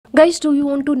guys, do you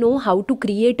want to know how to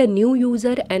create a new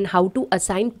user and how to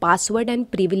assign password and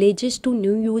privileges to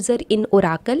new user in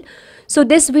Oracle? So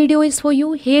this video is for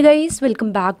you. Hey guys,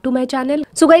 welcome back to my channel.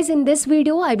 So guys, in this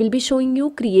video I will be showing you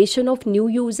creation of new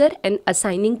user and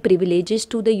assigning privileges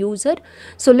to the user.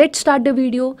 So let's start the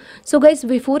video. So guys,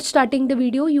 before starting the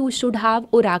video, you should have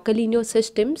Oracle in your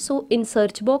system. So in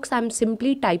search box I'm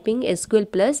simply typing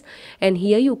SQL plus, and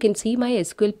here you can see my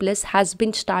SQL plus has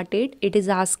been started. It is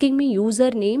asking me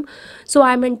username, so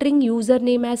I'm entering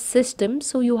username as system.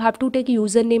 So you have to take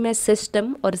username as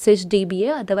system or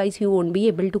sysdba, otherwise you won't be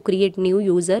able to create new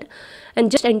user. And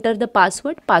just enter the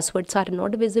password. Passwords are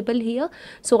not visible here,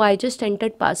 so I just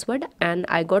entered password and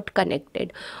I got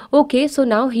connected. Okay, so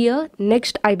now here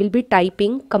next I will be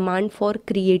typing command for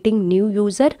creating new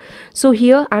user. So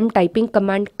here I'm typing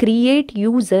command create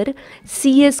user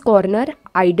CS corner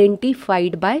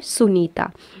identified by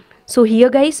Sunita. So here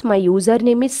guys, my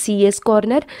username is CS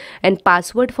corner and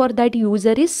password for that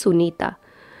user is Sunita.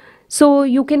 So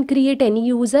you can create any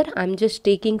user. I'm just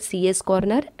taking CS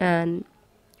corner and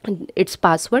its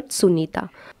password Sunita.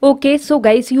 Okay, so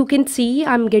guys, you can see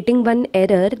I'm getting one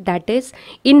error, that is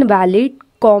invalid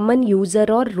common user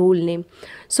or role name.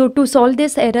 So to solve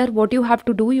this error, what you have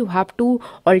to do, you have to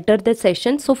alter the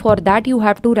session. So for that you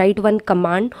have to write one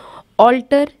command,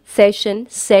 alter session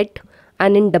set,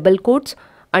 and in double quotes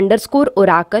underscore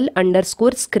oracle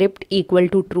underscore script equal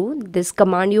to true. This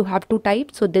command you have to type,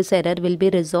 so this error will be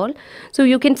resolved. So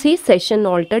you can see session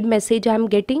altered message I am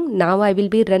getting. Now I will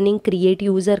be running create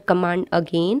user command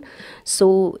again.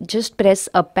 So just press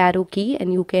up arrow key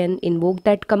and you can invoke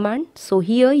that command. So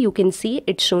here you can see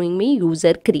it's showing me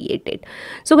user created.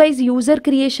 So guys, user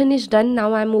creation is done.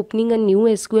 Now I'm opening a new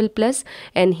SQL plus,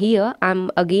 and here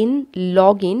I'm again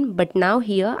login, but now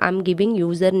here I'm giving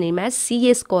username as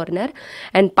CS corner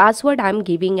and password I'm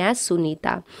giving as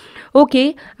Sunita.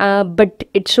 Okay, but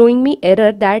it's showing me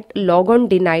error that logon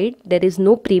denied, there is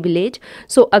no privilege.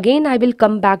 So again I will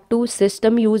come back to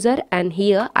system user, and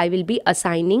here I will be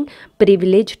assigning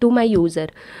privilege to my user.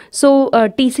 So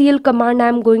TCL command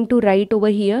I'm going to write over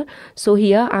here. So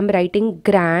here I'm writing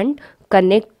grant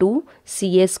connect to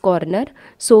CS corner.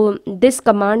 So this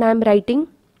command I'm writing,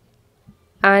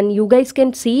 and you guys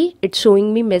can see it's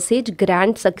showing me message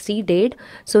grant succeeded.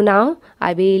 So now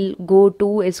I will go to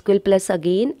SQL plus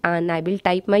again and I will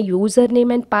type my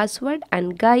username and password,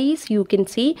 and guys you can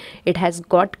see it has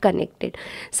got connected.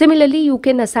 Similarly you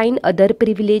can assign other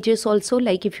privileges also,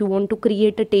 like if you want to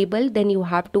create a table, then you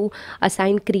have to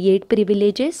assign create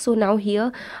privileges. So now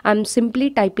here I'm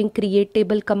simply typing create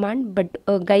table command, but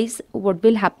guys, what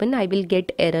will happen, I will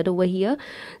get error over here.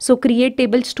 So create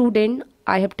table student,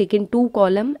 I have taken 2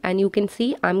 column, and you can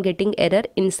see I'm getting error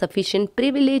insufficient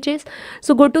privileges.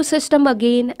 So go to system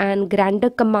again and grant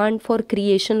the command for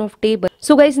creation of table.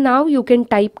 So guys, now you can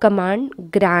type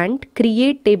command grant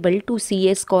create table to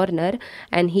CS corner,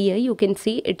 and here you can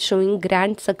see it's showing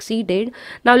grant succeeded.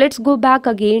 Now let's go back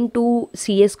again to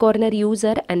CS corner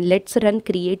user and let's run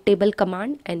create table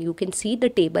command, and you can see the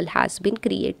table has been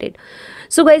created.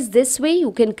 So guys, this way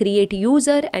you can create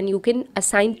user and you can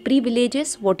assign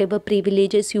privileges, whatever privileges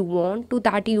you want to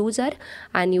that user,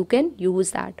 and you can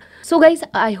use that. So guys,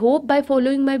 I hope by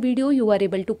following my video you are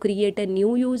able to create a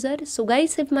new user. So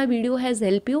guys, if my video has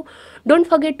helped you, don't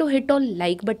forget to hit on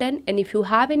like button, and if you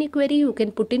have any query you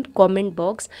can put in comment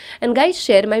box, and guys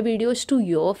share my videos to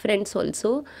your friends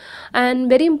also. And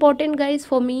very important guys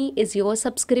for me is your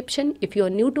subscription. If you are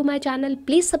new to my channel,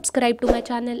 please subscribe to my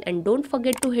channel and don't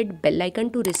forget to hit bell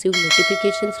icon to receive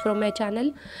notifications from my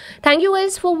channel. Thank you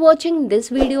guys for watching this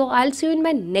video. I'll see you in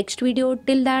my next video.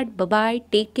 Till that, bye bye,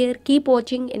 take care, keep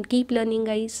watching and keep learning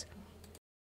guys.